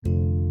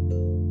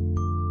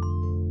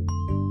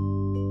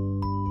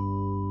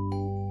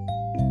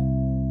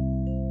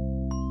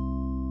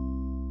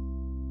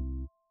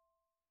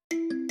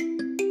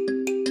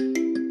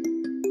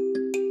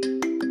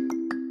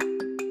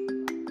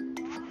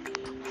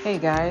Hey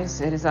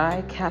guys, it is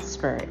I,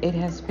 Casper. It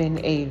has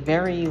been a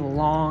very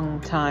long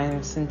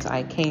time since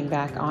I came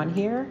back on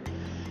here.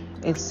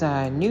 It's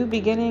new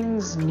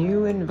beginnings,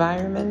 new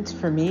environment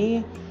for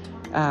me.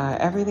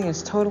 Everything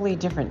is totally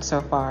different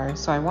so far.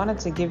 So I wanted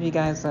to give you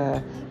guys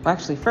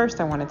first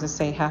I wanted to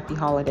say happy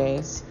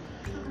holidays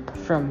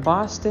from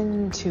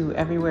Boston to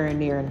everywhere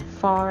near and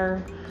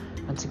far.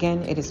 Once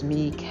again, it is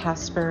me,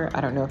 Casper.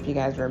 I don't know if you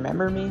guys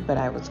remember me, but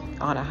I was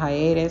on a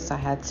hiatus. I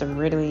had some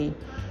really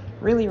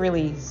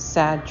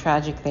sad,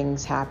 tragic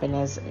things happen,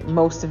 as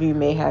most of you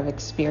may have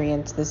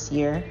experienced this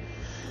year.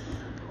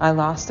 I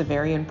lost a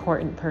very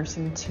important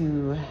person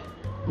to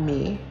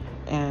me,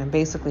 and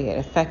basically it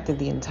affected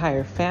the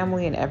entire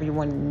family and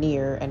everyone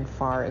near and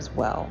far as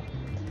well.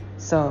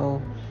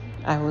 So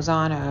I was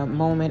on a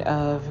moment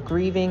of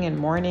grieving and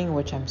mourning,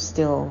 which I'm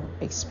still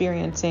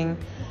experiencing.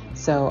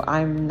 So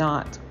I'm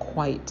not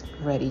quite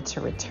ready to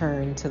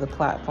return to the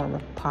platform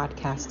of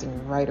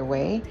podcasting right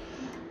away.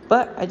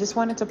 But I just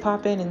wanted to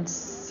pop in and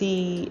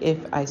see if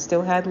I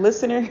still had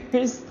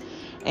listeners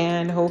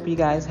and hope you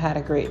guys had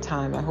a great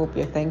time. I hope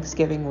your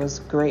Thanksgiving was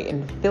great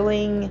and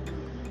filling.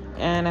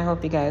 And I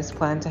hope you guys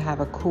plan to have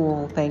a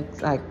cool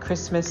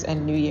Christmas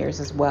and New Year's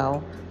as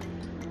well.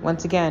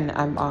 Once again,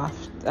 I'm off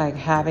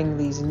having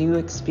these new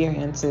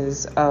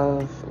experiences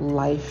of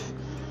life.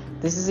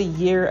 This is a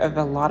year of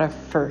a lot of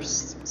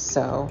firsts.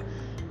 So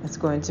it's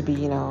going to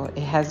be, it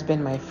has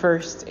been my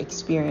first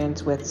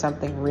experience with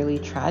something really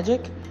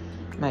tragic.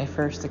 My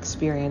first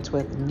experience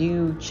with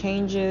new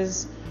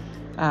changes,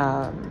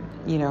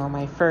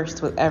 my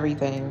first with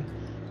everything.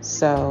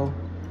 So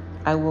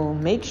I will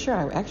make sure,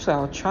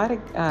 I'll try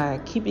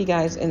to keep you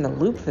guys in the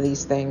loop for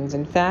these things.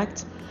 In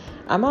fact,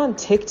 I'm on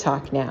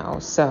TikTok now.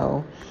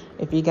 So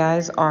if you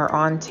guys are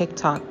on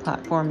TikTok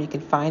platform, you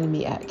can find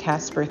me at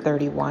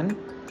Casper31.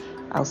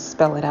 I'll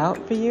spell it out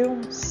for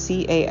you.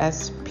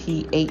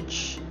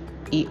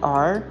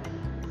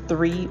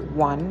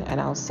 CASPHER31, and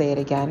I'll say it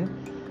again.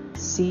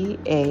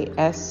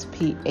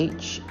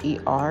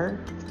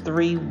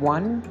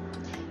 CASPHER31.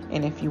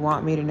 And if you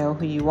want me to know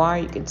who you are,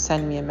 you can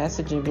send me a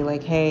message and be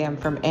like, hey, I'm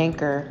from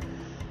Anchor.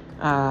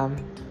 I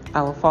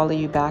will follow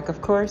you back,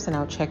 of course, and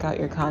I'll check out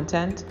your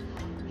content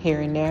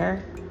here and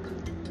there.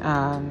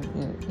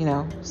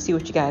 See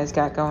what you guys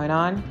got going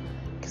on,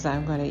 because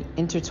I'm going to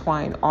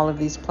intertwine all of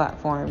these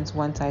platforms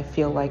once I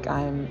feel like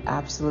I'm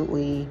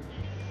absolutely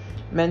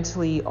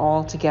mentally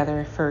all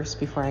together first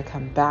before I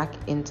come back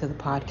into the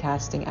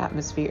podcasting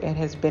atmosphere. It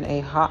has been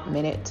a hot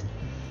minute,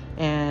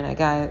 and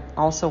I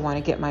also want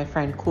to get my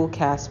friend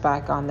Coolcast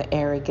back on the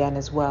air again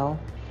as well,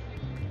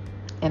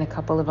 and a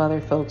couple of other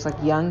folks like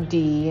Young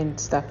D and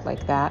stuff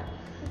like that.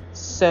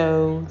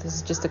 So this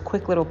is just a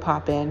quick little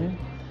pop in,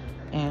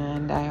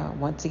 and I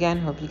once again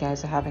hope you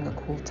guys are having a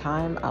cool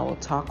time. I will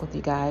talk with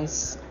you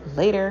guys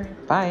later.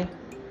 Bye.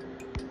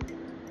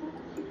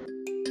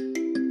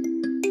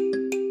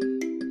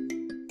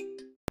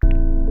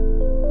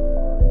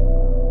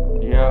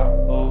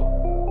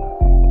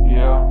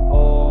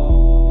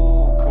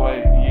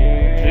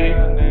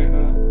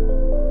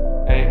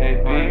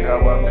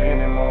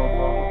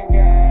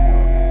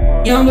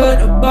 Young but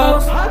the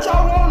boss.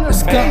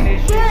 Let's go.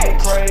 Crazy.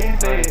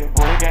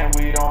 Breaking,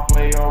 we don't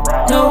play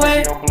around. No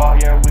way. Your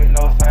block, yeah, with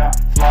no sound.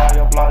 Slide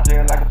your block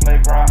just like a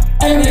playground.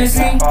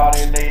 NSC.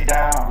 Body lay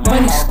down.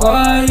 Money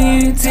squad,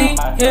 ENT,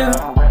 yeah.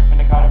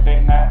 Rapping, call it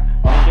big night.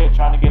 I'm just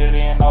trying to get it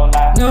in, no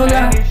lie. No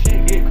lie. This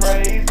shit get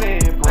crazy.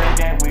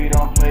 Breaking, we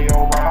don't play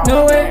around.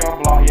 No way. Your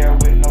block, yeah,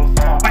 with no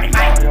sound.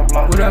 Slide your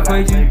block What up, just like a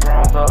Quay G?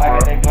 playground.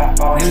 Like a Glock,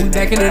 body Man, we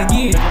back lay at it down.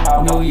 again. You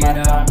know, you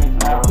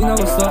know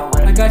what's up. I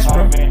got you,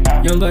 bro.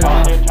 Young but the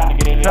boss.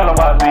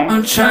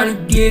 I'm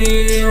tryna get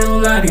it in,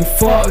 I'm like these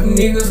fuck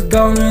niggas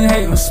gonna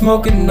hate. I'm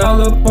smoking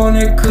all up on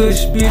that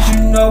kush, bitch,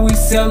 you know we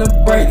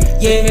celebrate.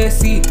 Yeah,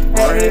 see,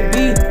 A-A-B,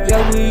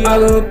 yeah, we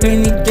all up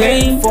in the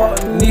game. Fuck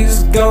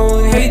niggas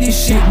gonna hate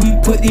this shit, we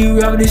put these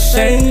rappers to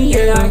shame.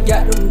 Yeah, I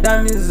got them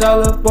diamonds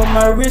all up on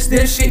my wrist,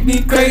 that shit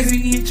be crazy.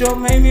 Eat your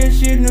man, that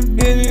shit in the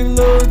belly,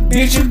 little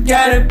bitch, you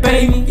gotta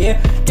pay me. Yeah,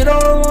 get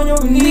all on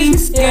your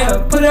knees, yeah,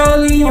 put it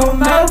all in your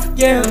mouth,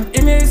 yeah.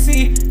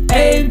 MSC,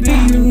 A-B,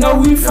 you know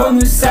we from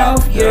the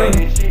south, yeah.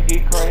 This shit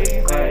get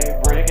crazy.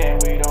 Breaking,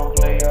 we don't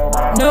play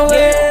around. No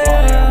way.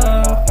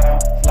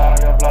 Slide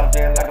your block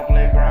just like a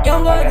playground.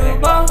 Young like the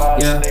boss.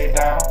 Yeah.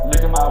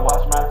 Look at my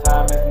watch, my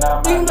time is now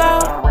my Ding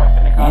time. dong. I'm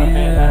rapping and calling Yeah.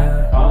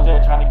 midnight. I'm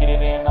just trying to get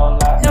it in, no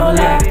lie. No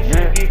lie. This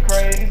shit get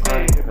crazy.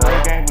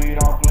 Breaking, we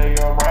don't play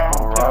around.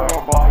 Turn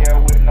your block, yeah,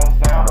 with no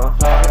sound.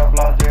 Slide your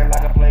block just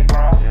like a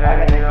playground. I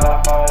got that Glock,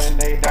 body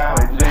lay down.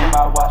 Look at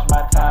my watch,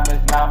 my time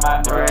is now my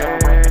time. I'm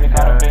rapping and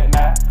calling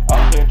midnight.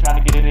 I'm just trying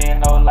to get it in,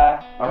 no lie.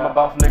 I'm a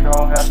boss nigga,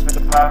 don't have to spit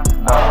the pot.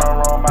 I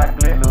run my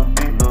clip, little bitch.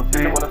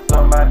 See what I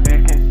suck my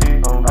dick and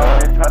shit. I'm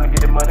just trying to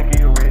get the money,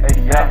 get rich.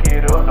 Stack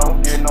it up,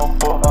 don't get no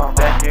fuck.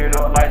 Stack it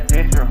up like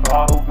Tetris.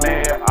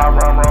 Man, I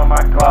run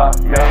my clock.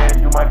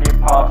 Man, you might get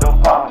popped or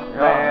pop.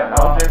 Man,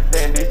 I'm just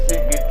saying this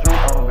shit get true.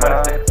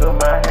 Gotta stick to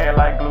my hand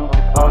like glue.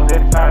 I'm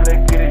just trying to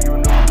get it, you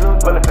knew.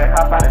 Bullet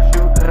hop out and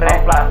shoot.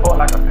 I'm fly fuck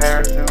like a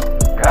parachute.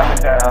 Got me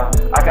down.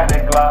 I got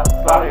that Glock,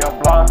 slide your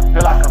block,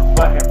 feel like I'm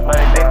fucking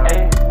playing that A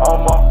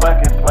on my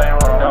fucking playing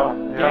right now.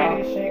 Yeah,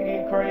 this shit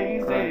get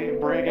crazy.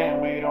 Brick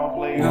and we don't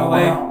play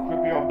around.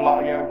 Grip your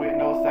block, yeah, with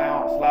no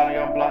sound. Slide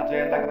your block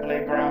just like a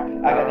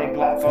playground. I got that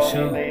Glock,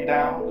 so lay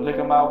down. Look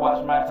at my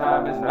watch, my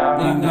time is now.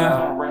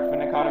 I'm wreck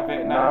finna call the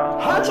vet now.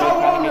 Hot y'all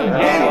on the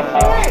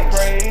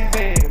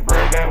crazy.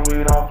 Brick and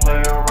we don't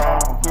play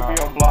around. Grip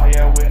your block,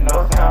 yeah, with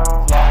no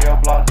sound. Slide your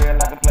block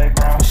just like a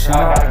playground. I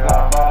got that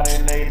Glock,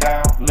 so lay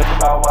down. Look at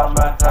my watch,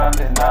 my time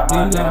is now.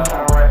 I'm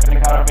wreck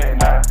finna call the vet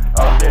now.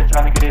 I'm there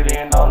trying to get it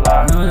in, no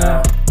lie.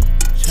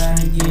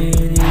 Tryna get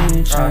it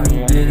in,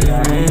 tryna get it in,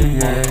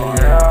 yeah.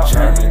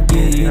 Tryna get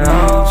it in,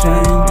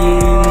 tryna get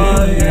it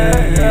in, yeah.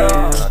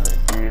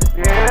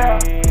 Yeah,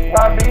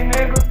 why be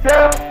niggas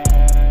tell?